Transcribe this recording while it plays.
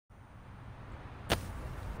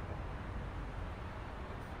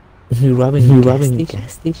You robbing the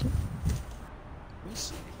gas station?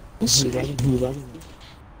 You robbing?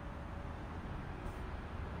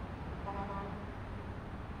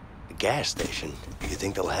 The gas station? You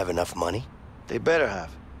think they'll have enough money? They better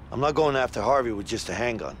have. I'm not going after Harvey with just a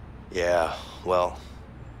handgun. Yeah, well,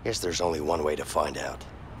 guess there's only one way to find out.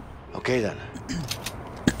 Okay then.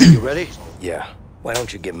 You ready? Yeah. Why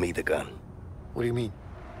don't you give me the gun? What do you mean?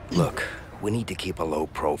 Look, we need to keep a low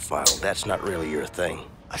profile. That's not really your thing.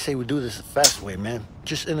 I say we do this the fast way, man.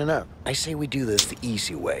 Just in and out. I say we do this the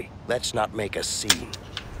easy way. Let's not make a scene.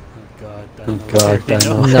 God, Dano.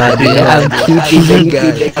 Nah, dude, I'm keeping the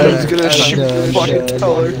guy. I was gonna shoot the fucking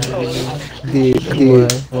teller. Dude,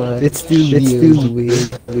 it's too weird.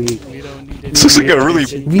 This looks like a really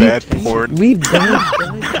bad porn. We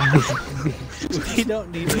don't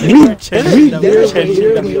need never change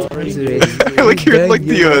Like you're in like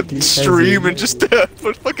the stream and just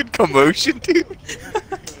put fucking commotion, dude.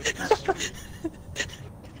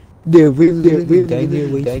 Dude, we've done your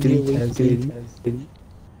way 3 times.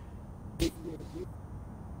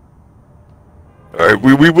 Alright,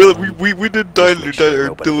 we did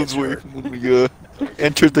Dylan's way when we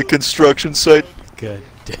entered the construction site. Good.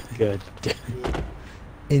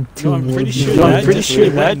 No, I'm pretty sure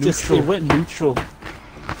that just went neutral.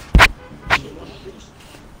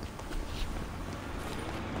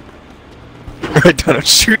 Alright, don't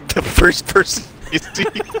shoot the first person you see.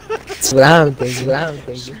 It's loud,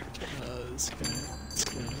 thank you.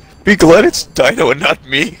 Be glad it's Dino and not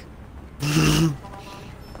me.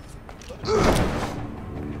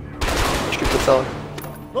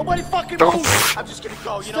 Nobody fucking move! I'm just gonna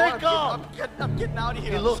go, you know what? I'm getting out of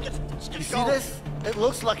here. Hey, look, you see this? It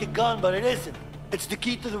looks like a gun, but it isn't. It's the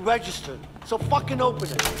key to the register. So fucking open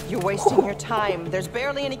it. You're wasting your time. There's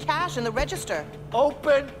barely any cash in the register.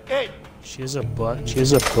 Open it! She has a button.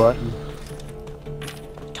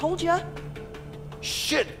 Told ya.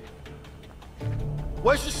 Shit!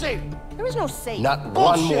 Where's the safe? There is no safe. Not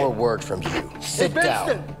Bullshit. one more word from you. Sit Hey, down.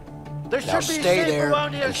 Vincent, there should Now be a stay safe there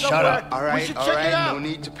around here and shut somewhere. up. All We right, should check it out. no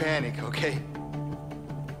need to panic, okay?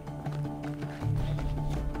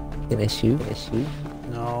 Can I shoot?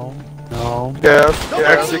 No. Yeah,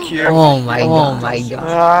 execute. Oh my god.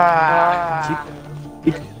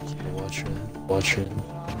 Watch it.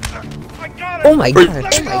 Oh my god.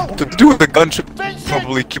 The dude with the gun should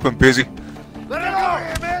probably keep him busy. Let it go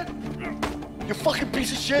here, man! You fucking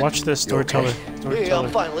piece of shit! Watch this, storyteller. Yeah, I'm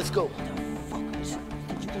fine, let's go.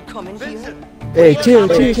 You can come in Vincent, Hey, chill.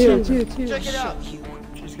 check it out.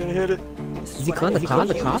 She's gonna hit it. Is he calling the cops?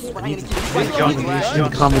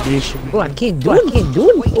 Accommodation. Oh, I can't do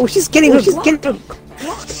it. Oh, she's getting her. here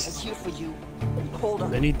for you. Hold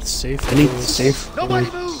on. They need the safe. Nobody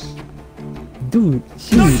move! Dude,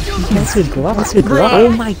 she has her gloves. Oh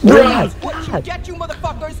my god. What you get, you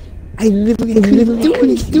motherfuckers? I literally couldn't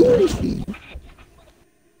do anything.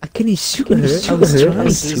 I couldn't shoot her.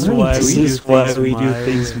 This is why we do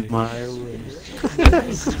things my way.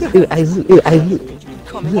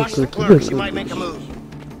 Look. You might make a move.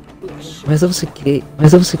 Am I supposed to get?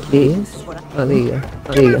 Oh, there you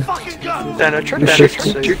go. Fucking gun! Dino, try You to shift.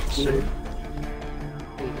 shoot.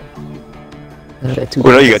 Two.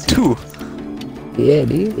 Well, now you got 2. Yeah,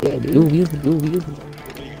 dude. You.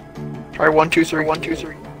 Try 1, 2, 3. 1, 2,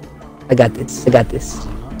 3. I got this. Not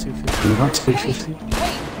 250.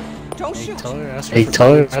 Don't shoot. Tell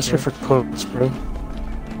her, ask her for quotes, bro.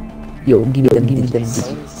 Yo, give me them.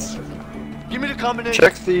 Give me the combination.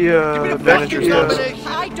 Check the Give me the fucking managers. combination.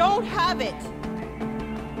 I don't have it.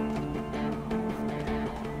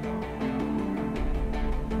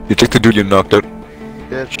 You check the dude you knocked out.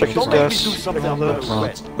 Yeah, check his Don't make me do desk. something on those.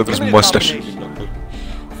 Look at his mustache.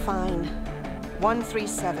 Fine.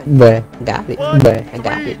 137. Bruh, got it. I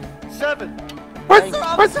got it. 7.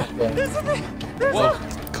 Whoa.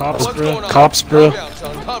 Cops, bro.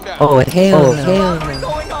 Calm down. Oh, hell. What's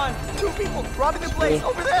going on? 2 people robbing the place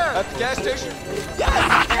over there. At the gas station?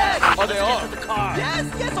 Yes. Are they on? Yes,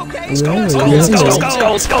 okay. Let's go. This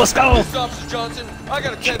Officer Johnson, I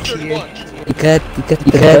got a 1031. You cut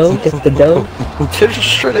the dough.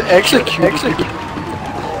 Just trying to execute.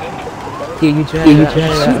 Here, you try to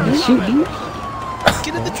shoot me.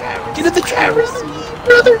 Get in the trap,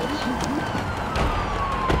 brother.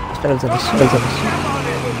 Spells on the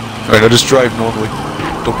Alright, now just drive normally.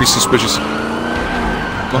 Don't be suspicious. Go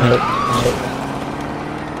ahead.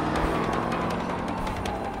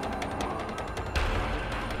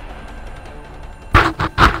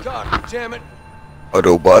 God damn it.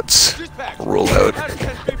 Autobots, Dispatch. roll out. Out of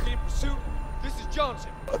 1050 in pursuit. This is Johnson.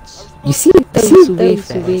 You see it way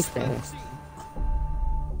fast.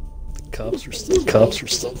 Cops are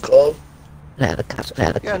still called.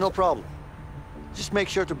 Yeah, no problem. Just make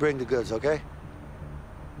sure to bring the goods, okay?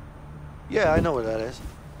 Yeah, I know where that is.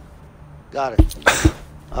 Got it.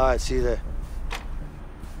 Alright, see you there.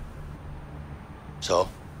 So?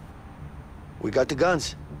 We got the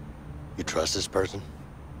guns. You trust this person?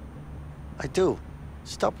 I do.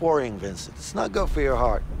 Stop worrying, Vincent. It's not good for your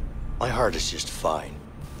heart. My heart is just fine.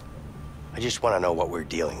 I just want to know what we're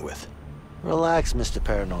dealing with. Relax, Mr.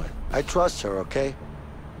 Paranoid. I trust her, okay?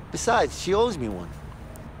 Besides, she owes me one.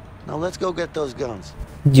 Now let's go get those guns.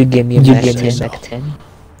 You give me a Mac 10.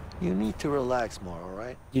 You need to relax more,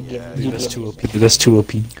 alright? That's too OP. That's too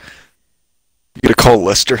OP. You gotta call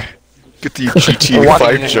Lester. Get the GTA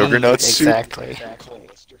 5 Juggernaut suit. Exactly.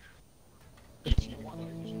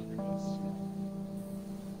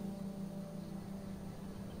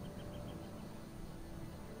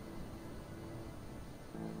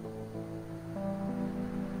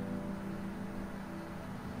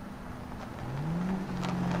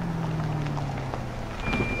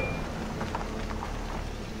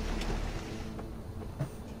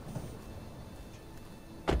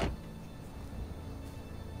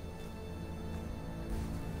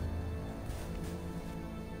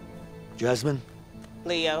 Jasmine,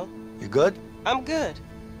 Leo, you good? I'm good.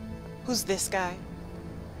 Who's this guy?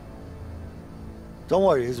 Don't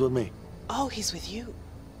worry, he's with me. Oh, he's with you.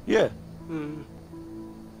 Yeah.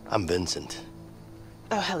 I'm Vincent.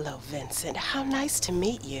 Oh, hello, Vincent. How nice to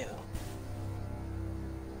meet you.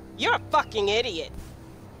 You're a fucking idiot.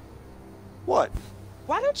 What?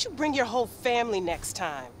 Why don't you bring your whole family next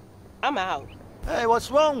time? I'm out. Hey,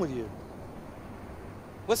 what's wrong with you?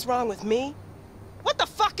 What's wrong with me? What the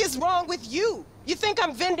fuck is wrong with you? You think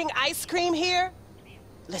I'm vending ice cream here?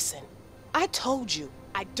 Listen, I told you,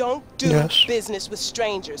 I don't do business with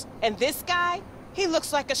strangers. And this guy, he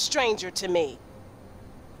looks like a stranger to me.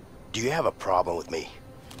 Do you have a problem with me?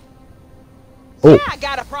 Yeah, I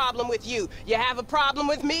got a problem with you. You have a problem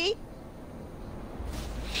with me?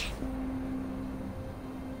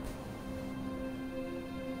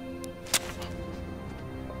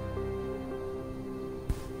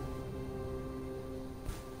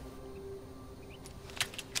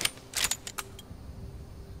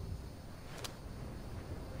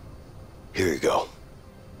 Here you go.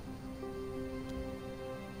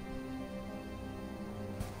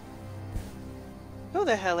 Who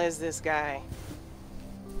the hell is this guy?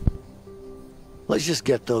 Let's just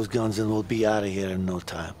get those guns and we'll be out of here in no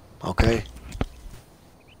time, okay?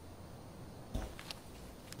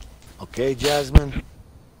 Okay, Jasmine?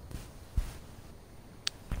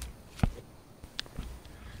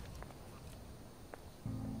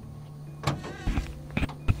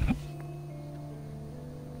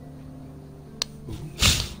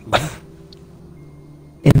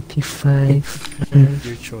 MP5.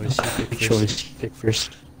 Your choice. You pick first. Pick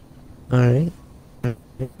first. Alright.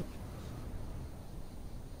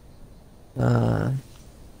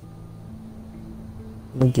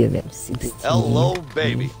 We'll give him 16. Hello,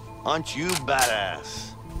 baby. Aren't you badass?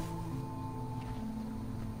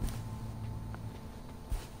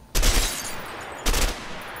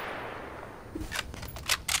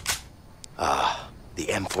 The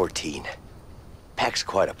M14. Packs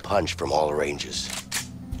quite a punch from all ranges.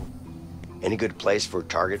 Any good place for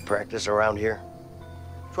target practice around here?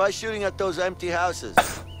 Try shooting at those empty houses.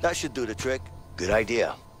 That should do the trick. Good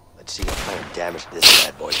idea. Let's see what kind of damage this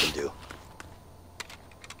bad boy can do.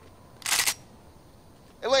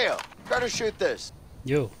 Hey, Leo, try to shoot this.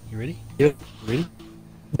 Yo, you ready? Yo, ready?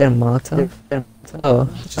 They're Molotov? Oh,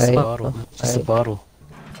 Just a bottle. Just a bottle.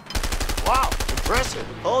 Wow, impressive.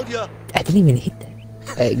 Hold ya. I didn't even hit that.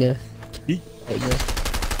 There you go. There you go.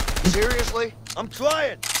 Seriously? I'm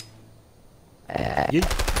trying.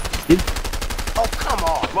 Oh, come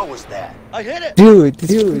on. What was that? I hit it. Dude,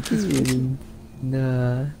 this is really...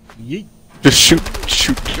 Nah. Yeet. Just shoot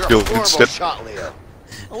You're a Bill horrible instead. shot, Leo.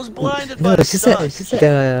 I was blinded No, by the it's just sun.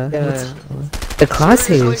 the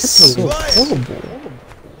crosshairs so horrible.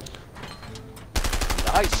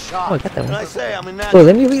 Nice shot. Oh, I got that When I one. say I'm in that. Oh,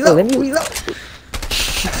 let me reload.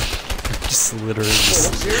 Just literally.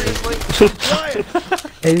 Seriously? I'm trying.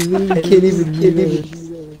 I really can't even reload.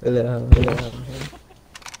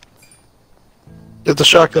 Get the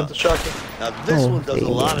shotgun. Now this Oh, one does a baby.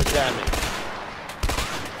 lot of damage.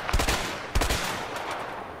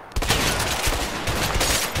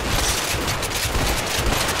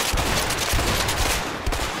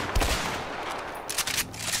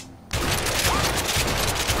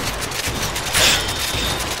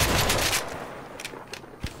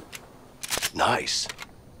 Nice.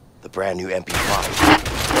 The brand new MP5.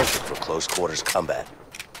 Perfect for close quarters combat.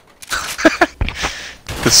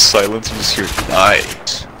 The silence was here.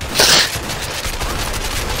 Nice.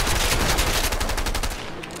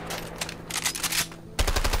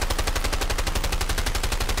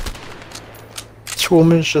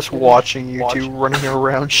 woman's just watching you two running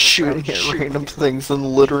around shooting at random things and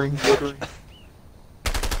littering.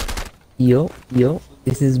 Yo,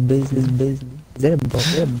 this is business. Is that a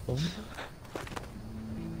bomb?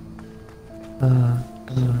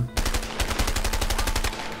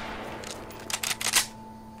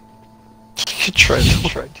 You tried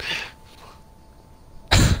to.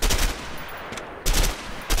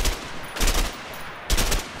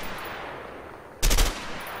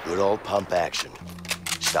 Good old pump action.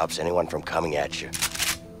 Stops anyone from coming at you.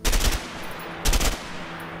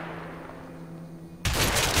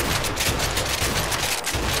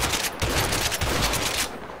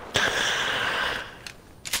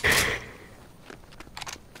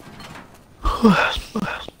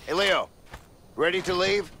 Hey, Leo. Ready to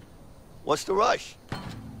leave? What's the rush?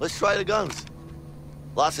 Let's try the guns.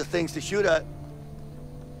 Lots of things to shoot at.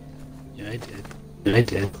 Yeah, I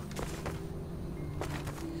did.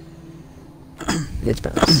 Let's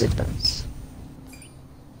bounce.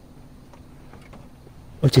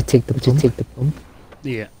 Would you take the pump?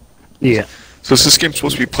 Yeah. So is this game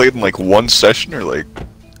supposed to be played in like one session or like?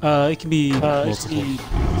 It can be multiple.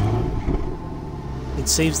 It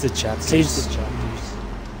saves the chapters.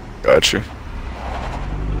 Gotcha.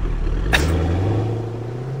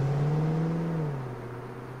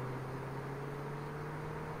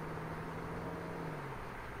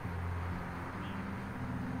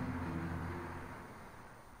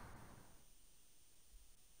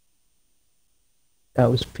 That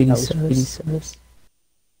was pretty sus.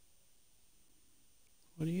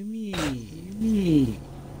 What do you mean?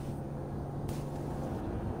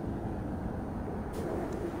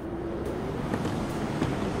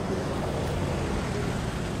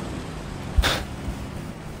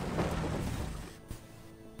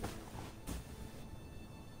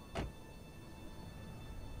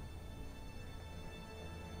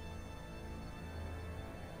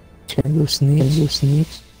 Chango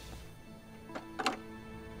snitch.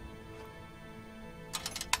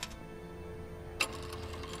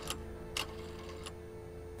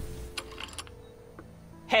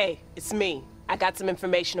 Hey, it's me. I got some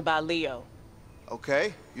information about Leo.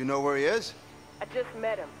 Okay, you know where he is? I just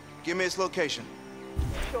met him. Give me his location.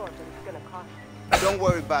 Sure, but it's gonna cost you. Don't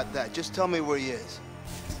worry about that, just tell me where he is.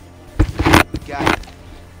 Got it.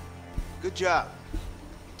 Good job.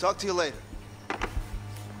 Talk to you later.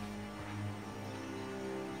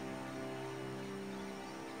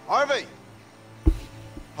 Harvey!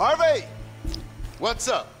 Harvey! What's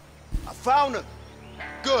up? I found him.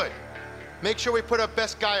 Good. Make sure we put our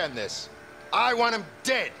best guy on this. I want him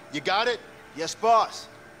dead. You got it? Yes, boss.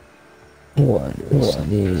 What?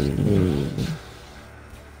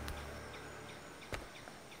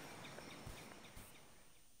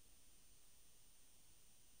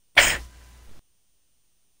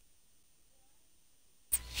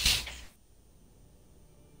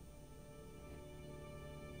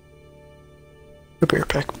 A bear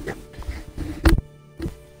pack.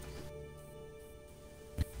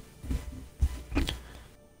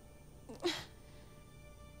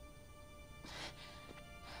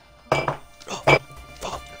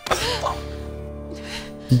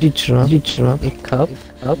 Did you drop a cup?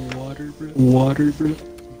 Water, bro.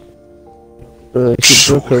 Bro,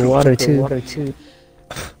 she broke her water too.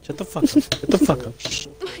 Shut the fuck up.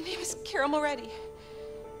 My name is Carol Moretti.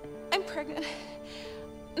 I'm pregnant.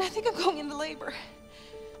 And I think I'm going into labor.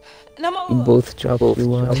 And I'm all You alone. both dropped your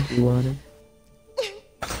water.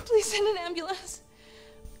 Please send an ambulance.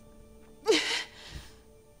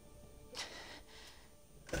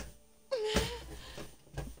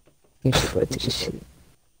 You should go take a shit.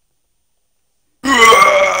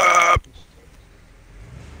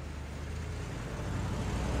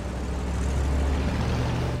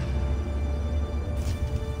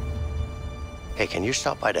 Hey, can you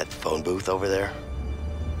stop by that phone booth over there?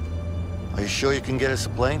 Are you sure you can get us a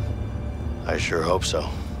plane? I sure hope so.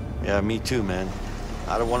 Yeah, me too, man.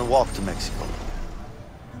 I don't want to walk to Mexico.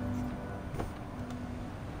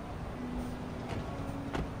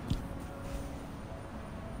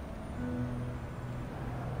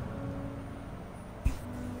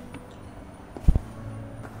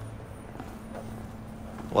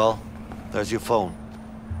 Well, there's your phone.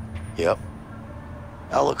 Yep.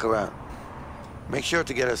 I'll look around. Make sure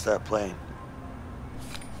to get us that plane.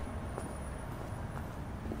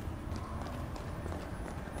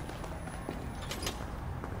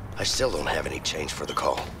 I still don't have any change for the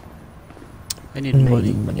call. I need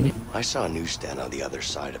money. I saw a newsstand on the other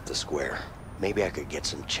side of the square. Maybe I could get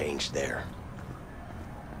some change there.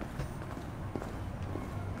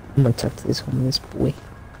 I'm gonna talk to this homeless boy.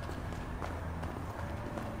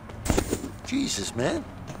 Jesus, man.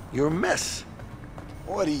 You're a mess.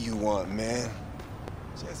 What do you want, man?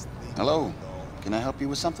 Hello. Can I help you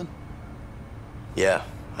with something? Yeah,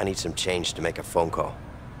 I need some change to make a phone call.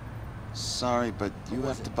 Sorry, but you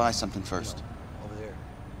have to buy something first. Over there.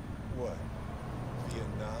 What?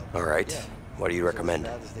 Vietnam? All right. What do you recommend?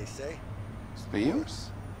 As they say. For you?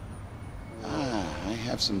 I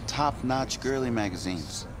have some top-notch girly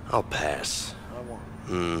magazines. I'll pass.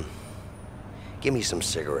 Give me some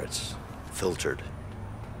cigarettes. Filtered.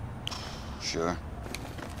 Sure.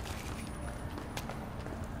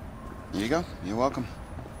 Here you go. You're welcome.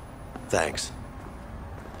 Thanks.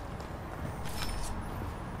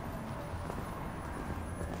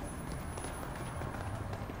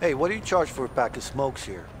 Hey, what do you charge for a pack of smokes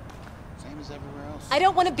here? Same as everywhere else. I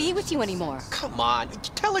don't want to be with you anymore. Come on,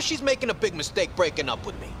 tell her she's making a big mistake breaking up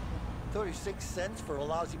with me. 36 cents for a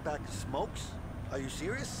lousy pack of smokes? Are you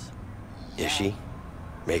serious? Is she?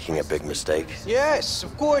 Making a big mistake? Yes,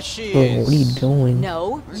 of course she Bro, is. what are you doing?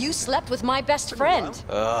 No, you slept with my best friend.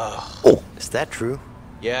 Oh, is that true?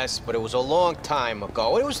 Yes, but it was a long time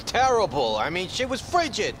ago. It was terrible. I mean, she was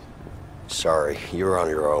frigid. Sorry, you're on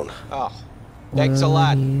your own. Oh, thanks a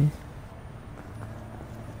lot.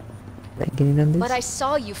 Like getting on this? But I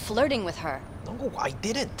saw you flirting with her. No, I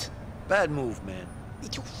didn't. Bad move, man.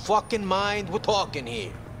 Did you fucking mind? We're talking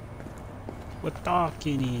here. We're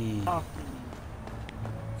talking.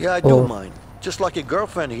 Yeah, I do mind. Just like your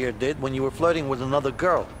girlfriend here did when you were flirting with another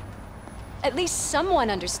girl. At least someone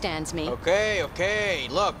understands me. Okay, okay.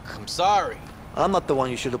 Look, I'm sorry. I'm not the one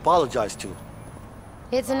you should apologize to.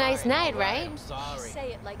 It's a nice night, right? I'm sorry.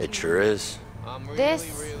 Say it like It sure is. I'm really,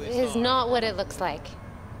 This really is sorry. not what it looks like.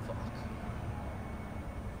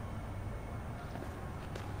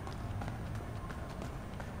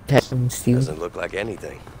 Doesn't look like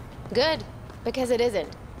anything. Good, because it isn't.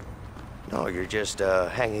 No, you're just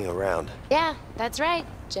hanging around. Yeah, that's right.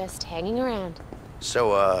 Just hanging around.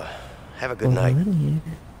 So, have a good night.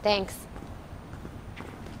 Thanks.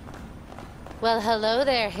 Well, hello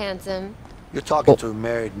there, handsome. You're talking to a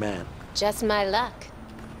married man. Just my luck.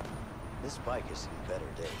 This bike has seen better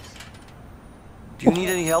days. Do you need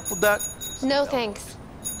any help with that? No thanks.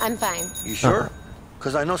 I'm fine. You sure?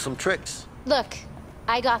 Because I know some tricks. Look,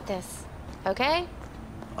 I got this. Okay?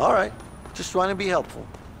 All right. Just trying to be helpful.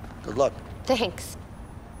 Good luck. Thanks.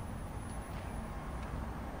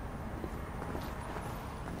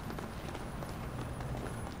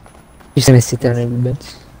 Just gonna sit down on the bench.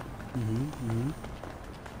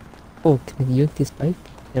 Oh, can I yoke this bike?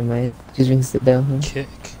 Never mind. Just rings the bell, huh? Kick.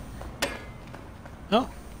 Oh.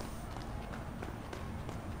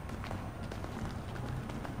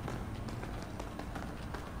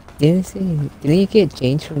 Didn't you get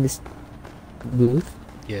change from this booth?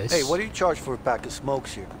 Yes. Hey, what do you charge for a pack of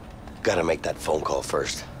smokes here? Gotta make that phone call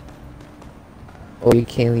first. Oh, you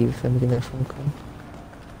can't leave if I'm making that phone call.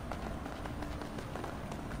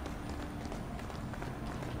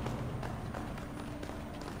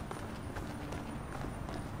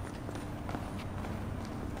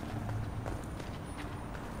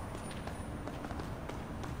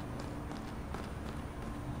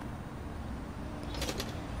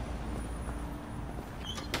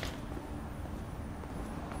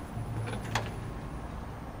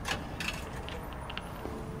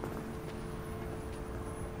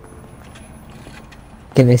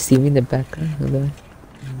 Can I see me in the background? Hold on.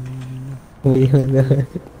 Wait, hold on.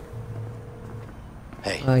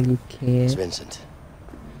 Hey, Oh, you it's can't. Vincent.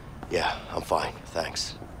 Yeah, I'm fine,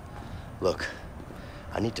 thanks. Look,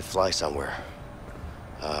 I need to fly somewhere.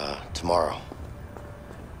 Tomorrow.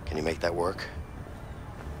 Can you make that work?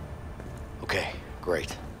 Okay,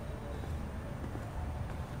 great.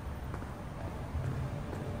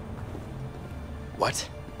 What?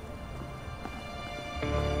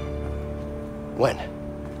 When?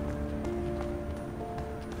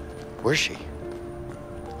 Where's she?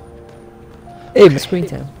 Hey, it's screen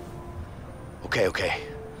time. Okay, okay.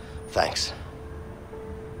 Thanks.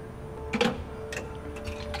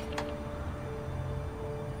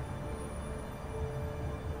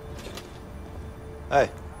 Hey,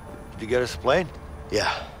 did you get us a plane?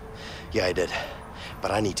 Yeah. Yeah, I did.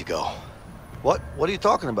 But I need to go. What? What are you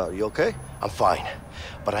talking about? You okay? I'm fine.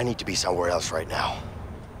 But I need to be somewhere else right now.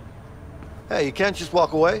 Hey, you can't just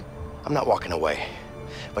walk away? I'm not walking away.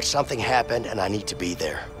 But something happened and I need to be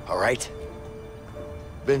there, all right?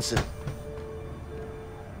 Vincent.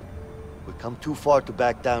 We've come too far to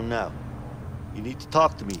back down now. You need to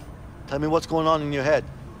talk to me. Tell me what's going on in your head.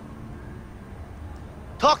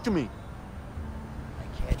 Talk to me!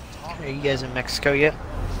 Are you guys in Mexico yet?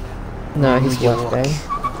 No, his New wife York, died.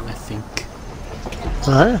 I think.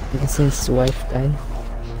 Huh? Vincent's wife died.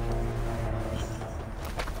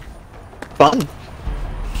 Fun.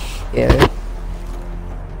 Yeah.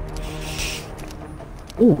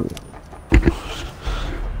 Ooh.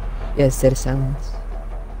 Yes, that sounds.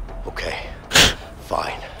 Okay,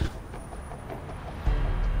 fine.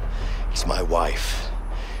 It's my wife.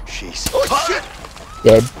 She's... Oh, shit!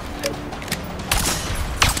 Dead.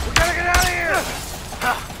 We gotta get out of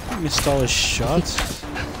here! He missed all his shots.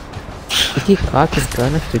 Did he cock his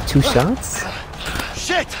gun after 2 shots?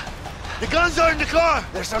 Shit! The guns are in the car!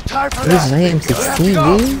 There's no time for Where's that! my M16,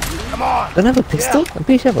 dude? Come on! Don't I have a pistol? I'm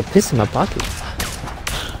pretty sure I have a pistol in my pocket.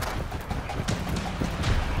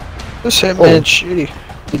 This hitman's shitty.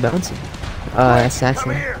 He bouncing.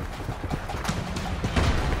 Assassin.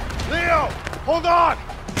 Leo! Hold on!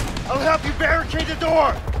 I'll help you barricade the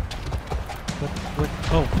door! What?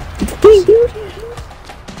 Oh. Dang, dude!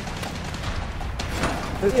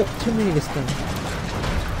 Leo, too many this time.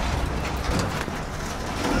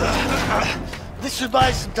 This should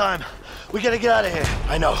buy some time. We gotta get out of here.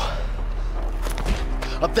 I know.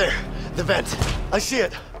 Up there, the vent. I see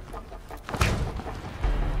it.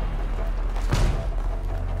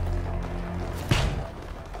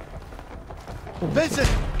 Vincent,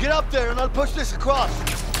 get up there and I'll push this across.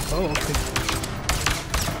 Oh, okay.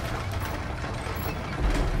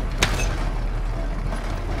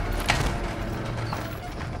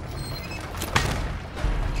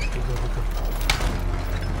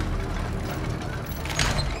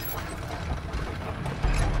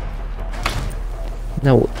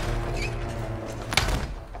 No.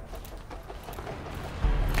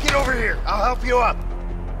 Get over here. I'll help you up.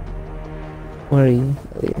 Where are you?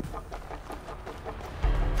 Oh, yeah.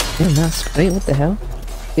 Damn, not straight. What the hell?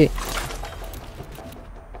 Yeah.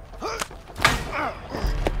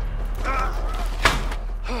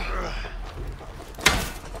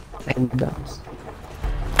 Bounce.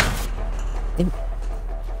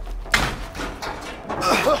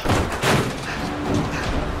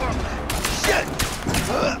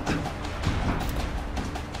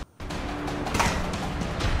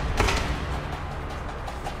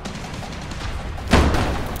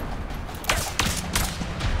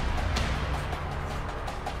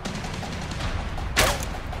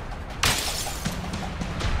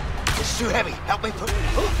 It's too heavy. Help me put.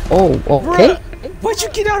 Oh, okay. Why'd you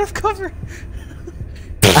get out of cover?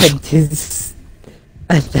 I just...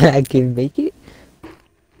 I thought I can make it.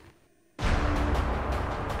 Well,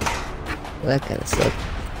 that kinda sucked.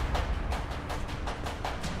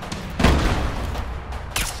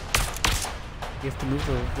 You have to move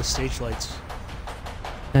the stage lights.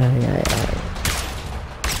 Yeah.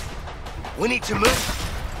 We need to move.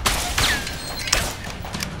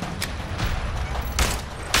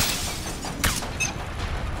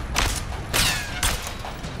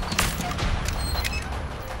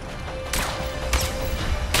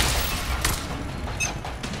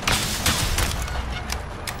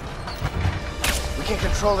 We can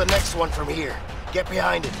control the next one from here. Get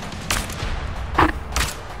behind it.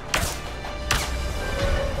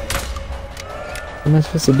 What am I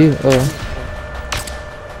supposed to do? Oh.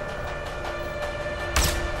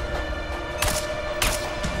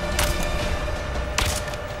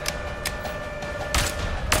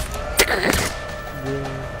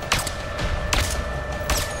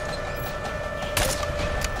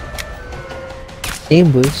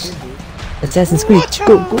 Ambush. Assassin's Creed.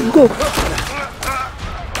 Go.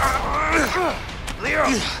 Leo,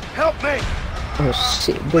 help me. Oh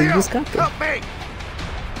shit, bro, you just got there. Help me.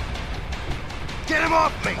 Get him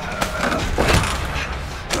off me.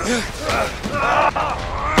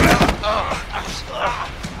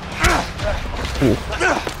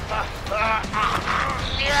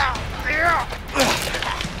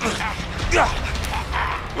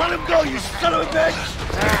 Let him go, you son of a bitch.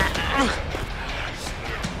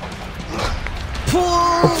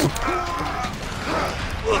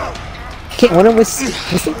 Can't one of us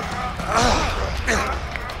missing?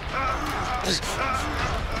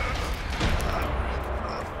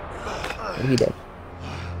 He dead.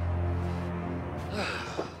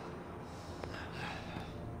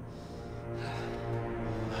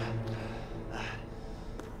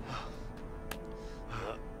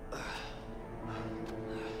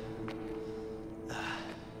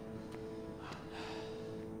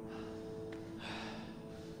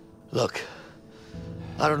 Look,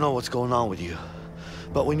 I don't know what's going on with you,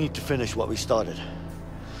 but we need to finish what we started.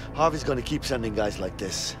 Harvey's gonna keep sending guys like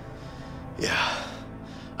this. Yeah,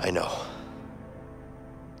 I know.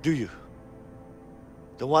 Do you?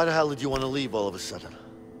 Then why the hell did you want to leave all of a sudden?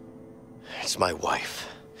 It's my wife.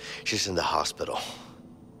 She's in the hospital.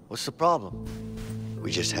 What's the problem?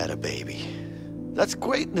 We just had a baby. That's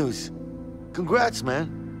great news. Congrats,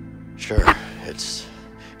 man. Sure, it's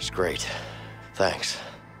great. Thanks.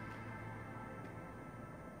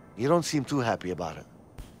 You don't seem too happy about it.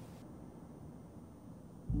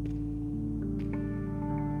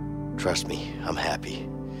 Trust me, I'm happy.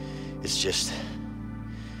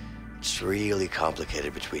 It's really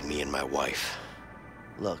complicated between me and my wife.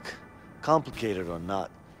 Look, complicated or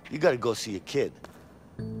not, you gotta go see your kid.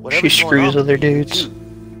 She Whatever's going screws on other between you dudes. two,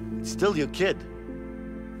 it's still your kid.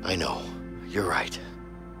 I know. You're right.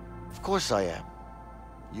 Of course I am.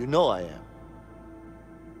 You know I am.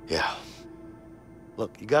 Yeah,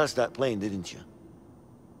 Look, you got us that plane, didn't you?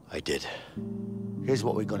 I did. Here's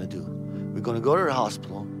what we're gonna do. We're gonna go to the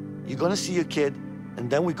hospital, you're gonna see your kid, and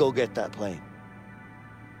then we go get that plane.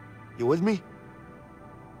 You with me?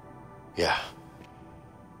 Yeah.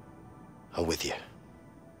 I'm with you.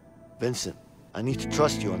 Vincent, I need to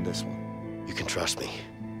trust you on this one. You can trust me.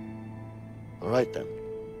 All right then.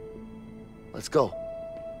 Let's go.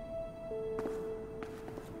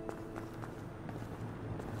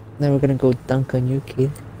 Now we're gonna go dunk on you,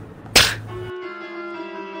 kid.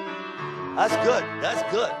 That's good. That's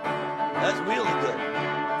good. That's really good.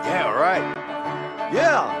 Yeah, right.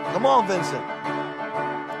 Yeah, come on, Vincent.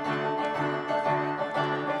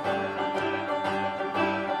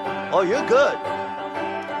 Oh, you're good.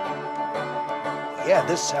 Yeah,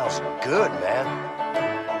 this sounds good, man.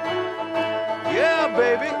 Yeah,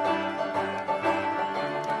 baby.